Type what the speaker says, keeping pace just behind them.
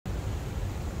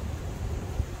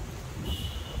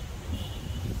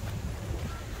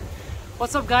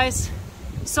What's up, guys?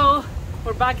 So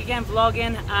we're back again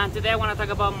vlogging, and today I want to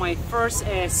talk about my first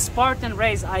Spartan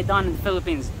race I done in the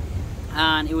Philippines,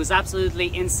 and it was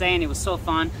absolutely insane. It was so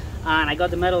fun, and I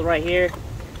got the medal right here.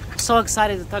 So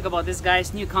excited to talk about this,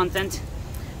 guys, new content.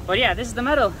 But yeah, this is the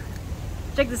medal.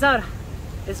 Check this out.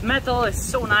 This metal is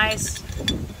so nice,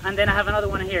 and then I have another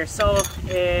one here. So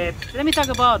let me talk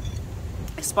about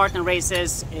Spartan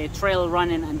races, trail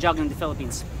running and jogging in the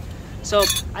Philippines. So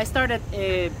I started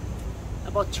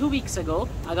about 2 weeks ago.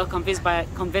 I got convinced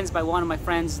by one of my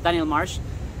friends, Daniel Marsh,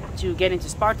 to get into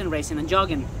Spartan racing and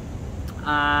jogging,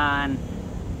 and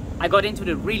I got into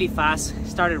it really fast,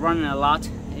 started running a lot,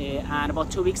 and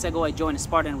about 2 weeks ago I joined a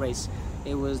Spartan race.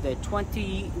 It was the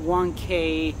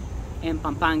 21K in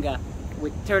Pampanga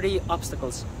with 30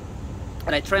 obstacles,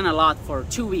 and I trained a lot for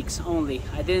 2 weeks only.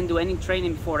 I didn't do any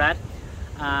training before that,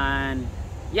 and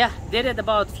yeah, did it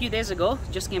about a few days ago.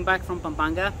 Just came back from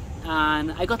Pampanga,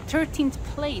 and I got 13th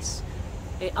place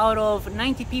out of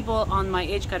 90 people on my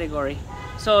age category.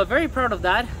 So very proud of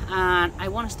that, and I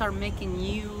want to start making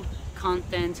new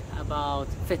content about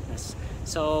fitness.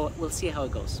 So we'll see how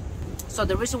it goes. So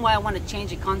the reason why I want to change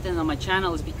the content on my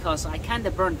channel is because I kind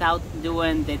of burnt out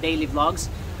doing the daily vlogs,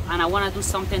 and I want to do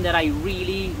something that I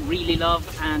really love,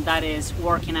 and that is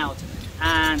working out.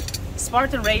 And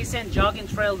Spartan racing, jogging,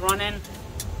 trail running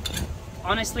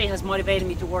honestly has motivated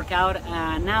me to work out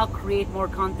and now create more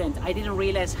content. I didn't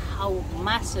realize how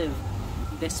massive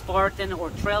the Spartan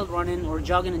or trail running or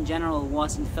jogging in general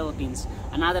was in the Philippines,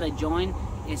 and now that I joined,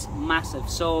 it's massive.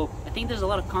 So I think there's a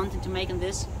lot of content to make on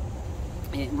this.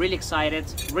 Really excited,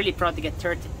 really proud to get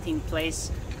 13th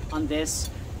place on this.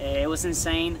 It was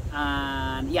insane,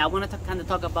 and yeah, I want to kind of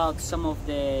talk about some of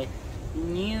the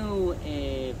new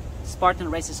Spartan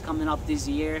races coming up this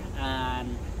year,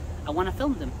 and I want to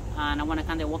film them, and I want to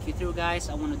kind of walk you through, guys.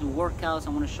 I want to do workouts.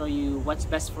 I want to show you what's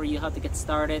best for you, how to get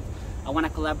started. I want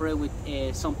to collaborate with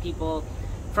some people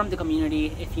from the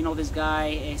community. If you know this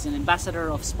guy, he's an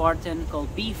ambassador of Spartan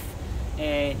called Beef.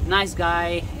 Nice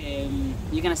guy.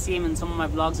 You're gonna see him in some of my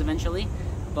vlogs eventually.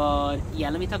 But yeah,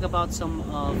 let me talk about some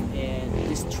of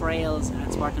these trails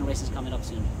and Spartan races coming up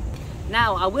soon.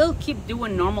 Now, I will keep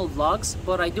doing normal vlogs,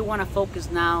 but I do want to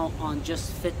focus now on just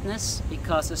fitness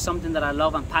because it's something that I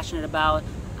love, I'm passionate about,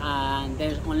 and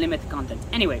there's unlimited content.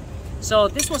 Anyway, so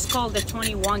this was called the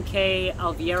 21K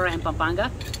Alviera in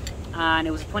Pampanga, and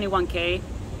it was a 21K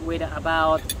with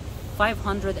about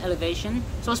 500 elevation.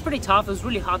 So it's pretty tough. It was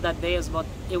really hot that day.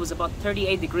 It was about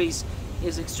 38 degrees. It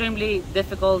was extremely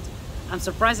difficult. I'm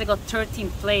surprised I got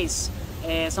 13th place.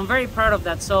 So I'm very proud of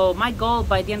that. So my goal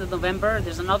by the end of November,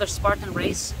 there's another Spartan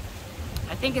race.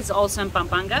 I think it's also in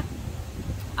Pampanga,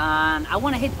 and I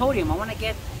want to hit podium. I want to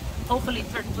get hopefully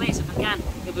 3rd place if I can.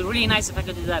 It'd be really nice if I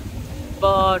could do that.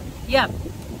 But yeah,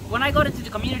 when I got into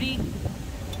the community,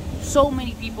 so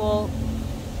many people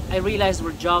I realized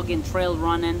were jogging, trail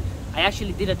running. I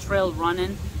actually did a trail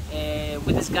running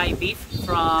with this guy Beef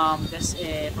from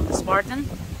the Spartan,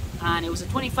 and it was a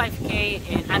 25K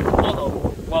in Antipolo.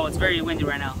 Wow, it's very windy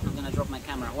right now. I'm gonna drop my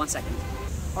camera, 1 second.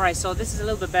 All right, so this is a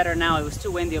little bit better now. It was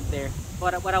too windy up there.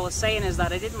 But what I was saying is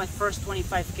that I did my first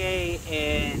 25K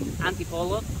in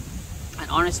Antipolo,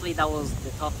 and honestly, that was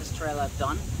the toughest trail I've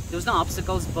done. There was no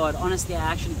obstacles, but honestly, I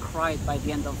actually cried by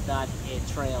the end of that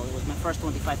trail. It was my first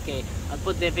 25K. I'll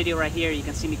put the video right here. You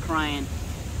can see me crying.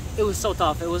 It was so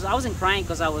tough. I wasn't crying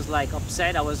because I was like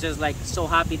upset. I was just like so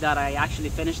happy that I actually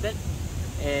finished it.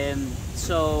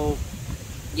 So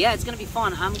yeah, it's gonna be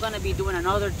fun. I'm gonna be doing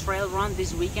another trail run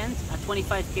this weekend at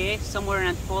 25K somewhere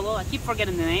in Antipolo. I keep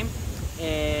forgetting the name.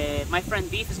 My friend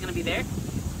Beef is gonna be there,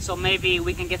 so maybe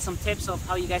we can get some tips of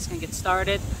how you guys can get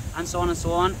started and so on and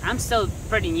so on. I'm still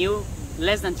pretty new,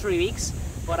 less than 3 weeks,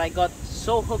 but I got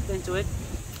so hooked into it,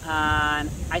 and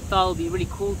I thought it would be really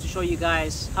cool to show you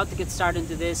guys how to get started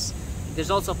into this.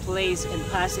 There's also a place in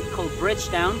Pasig called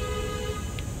Bridgetown.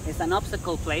 It's an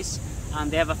obstacle place, and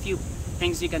they have a few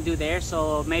things you can do there,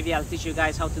 so maybe I'll teach you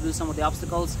guys how to do some of the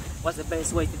obstacles, what's the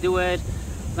best way to do it.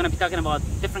 I'm gonna be talking about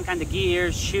different kind of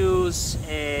gear, shoes,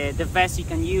 the vest you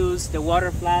can use, the water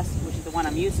flask, which is the one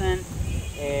I'm using.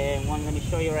 One let me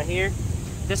show you right here.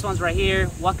 This one's right here.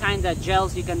 What kind of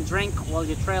gels you can drink while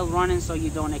you're trail running so you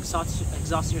don't exhaust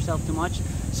yourself too much.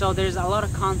 So there's a lot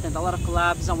of content, a lot of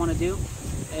collabs I want to do.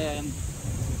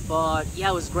 But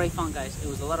yeah, it was great fun, guys. It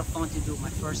was a lot of fun to do my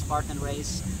first Spartan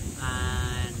race,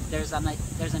 and there's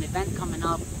an event coming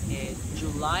up in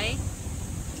July.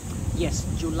 Yes,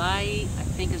 July, I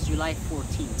think it's July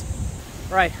 14th.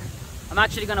 Right, I'm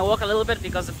actually gonna walk a little bit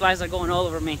because the flies are going all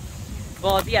over me.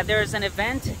 But yeah, there's an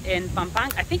event in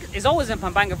Pampanga. I think it's always in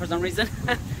Pampanga for some reason.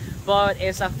 But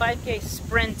it's a 5K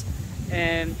sprint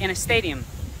in a stadium,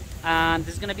 and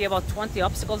there's gonna be about 20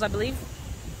 obstacles, I believe.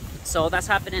 So that's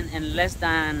happening in less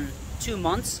than 2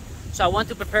 months. So I want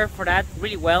to prepare for that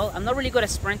really well. I'm not really good at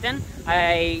sprinting.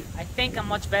 I think I'm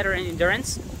much better in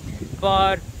endurance.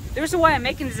 But the reason why I'm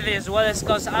making this video as well is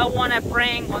because I want to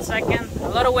bring, one second, a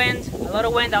lot of wind, a lot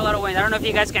of wind, a lot of wind. I don't know if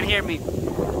you guys can hear me.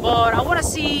 But I want to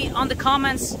see on the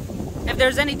comments if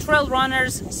there's any trail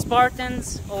runners,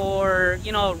 Spartans, or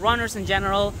runners in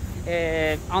general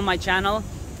on my channel.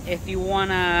 If you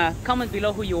want to comment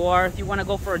below who you are, if you want to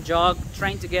go for a jog,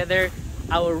 train together,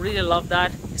 I would really love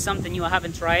that. It's something new I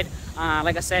haven't tried.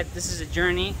 Like I said, this is a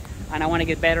journey and I want to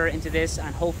get better into this,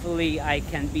 and hopefully I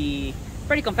can be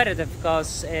pretty competitive,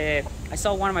 because I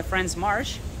saw one of my friends,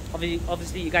 Marsh,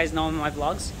 obviously you guys know him in my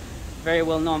vlogs, very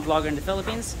well known vlogger in the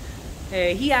Philippines.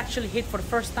 He actually hit for the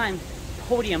first time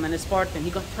podium in the Spartan. He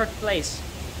got 3rd place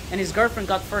and his girlfriend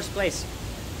got 1st place.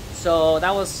 So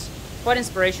that was quite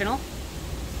inspirational,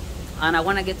 and I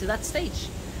want to get to that stage.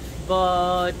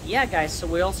 But yeah guys, so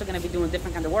we're also going to be doing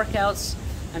different kind of workouts.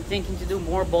 I'm thinking to do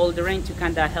more bouldering to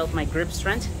kind of help my grip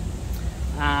strength.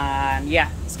 And yeah,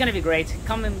 it's going to be great.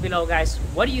 Comment below guys,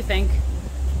 what do you think?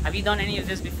 Have you done any of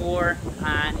this before?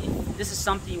 And if this is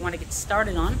something you want to get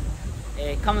started on,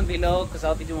 comment below, because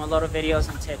I'll be doing a lot of videos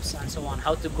and tips and so on.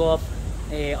 How to go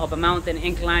up a mountain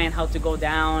incline, how to go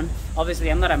down. Obviously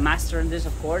I'm not a master in this,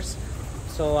 of course,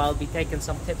 so I'll be taking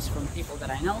some tips from people that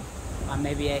I know, and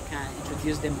maybe I can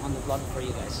introduce them on the vlog for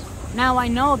you guys. Now I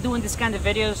know doing this kind of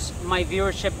videos my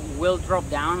viewership will drop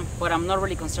down, but I'm not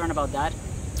really concerned about that,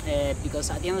 because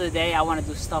at the end of the day I want to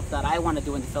do stuff that I want to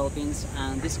do in the Philippines,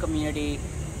 and this community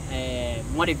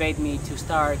motivate me to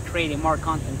start creating more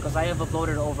content, because I have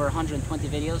uploaded over 120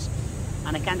 videos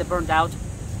and I kind of burned out,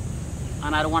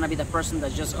 and I don't want to be the person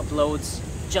that just uploads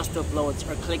just to upload,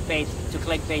 or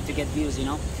clickbait to get views,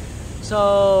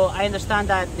 So I understand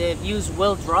that the views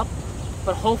will drop,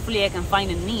 but hopefully I can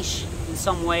find a niche in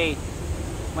some way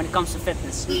when it comes to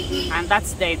fitness, and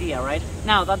that's the idea, right?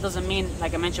 Now that doesn't mean,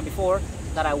 like I mentioned before,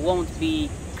 that I won't be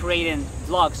creating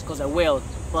vlogs, because I will,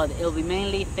 but it'll be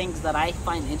mainly things that I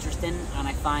find interesting and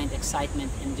I find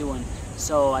excitement in doing.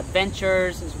 So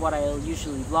adventures is what I'll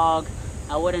usually vlog.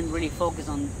 I wouldn't really focus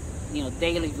on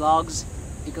daily vlogs,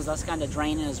 because that's kind of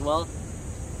draining as well,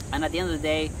 and at the end of the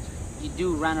day you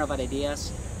do run out of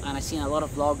ideas, and I've seen a lot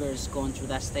of vloggers going through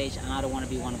that stage, and I don't want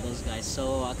to be one of those guys.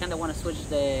 So I kind of want to switch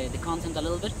the content a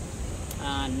little bit,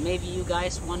 and maybe you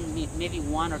guys, maybe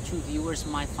 1 or 2 viewers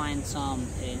might find some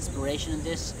inspiration in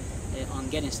this, on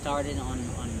getting started on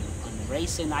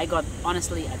racing. I got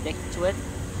honestly addicted to it.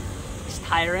 It's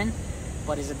tiring,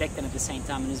 but it's addicting at the same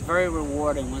time, and it's very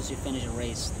rewarding once you finish a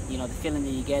race. The feeling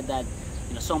that you get, that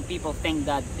some people think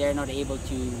that they're not able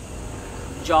to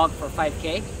jog for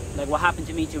 5k. Like what happened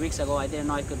to me 2 weeks ago. I didn't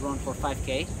know I could run for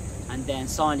 5k, and then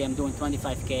suddenly I'm doing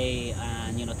 25k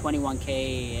and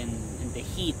 21k in the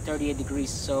heat, 38 degrees.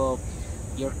 So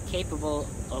you're capable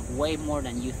of way more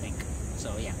than you think.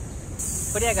 So yeah.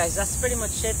 But yeah guys, that's pretty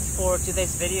much it for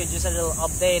today's video. Just a little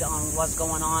update on what's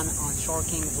going on Short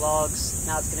King Vlogs.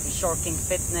 Now it's gonna be Short King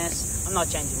Fitness. I'm not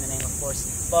changing the name, of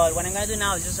course, but what I'm gonna do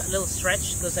now is just a little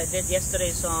stretch, because I did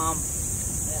yesterday some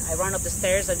I ran up the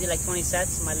stairs. I did like 20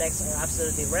 sets. My legs are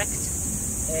absolutely wrecked.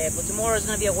 But tomorrow is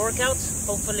going to be a workout.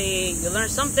 Hopefully you learn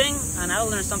something, and I'll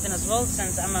learn something as well,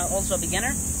 since I'm also a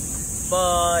beginner.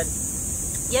 But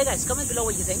yeah guys, comment below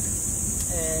what you think.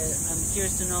 I'm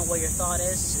curious to know what your thought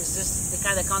is. Is this the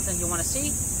kind of content you want to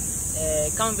see?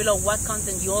 Comment below what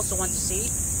content you also want to see.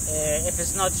 If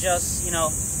it's not just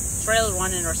trail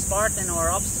running or Spartan or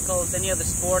obstacles, any other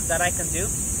sport that I can do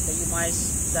that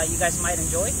you guys might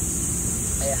enjoy.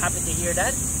 Happy to hear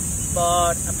that.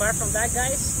 But apart from that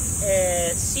guys,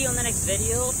 see you on the next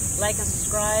video. Like and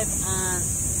subscribe, and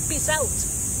peace out.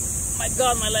 My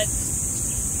god, my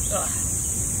legs. Ugh.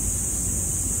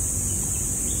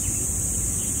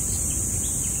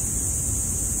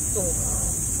 Oh,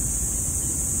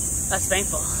 that's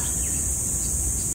painful.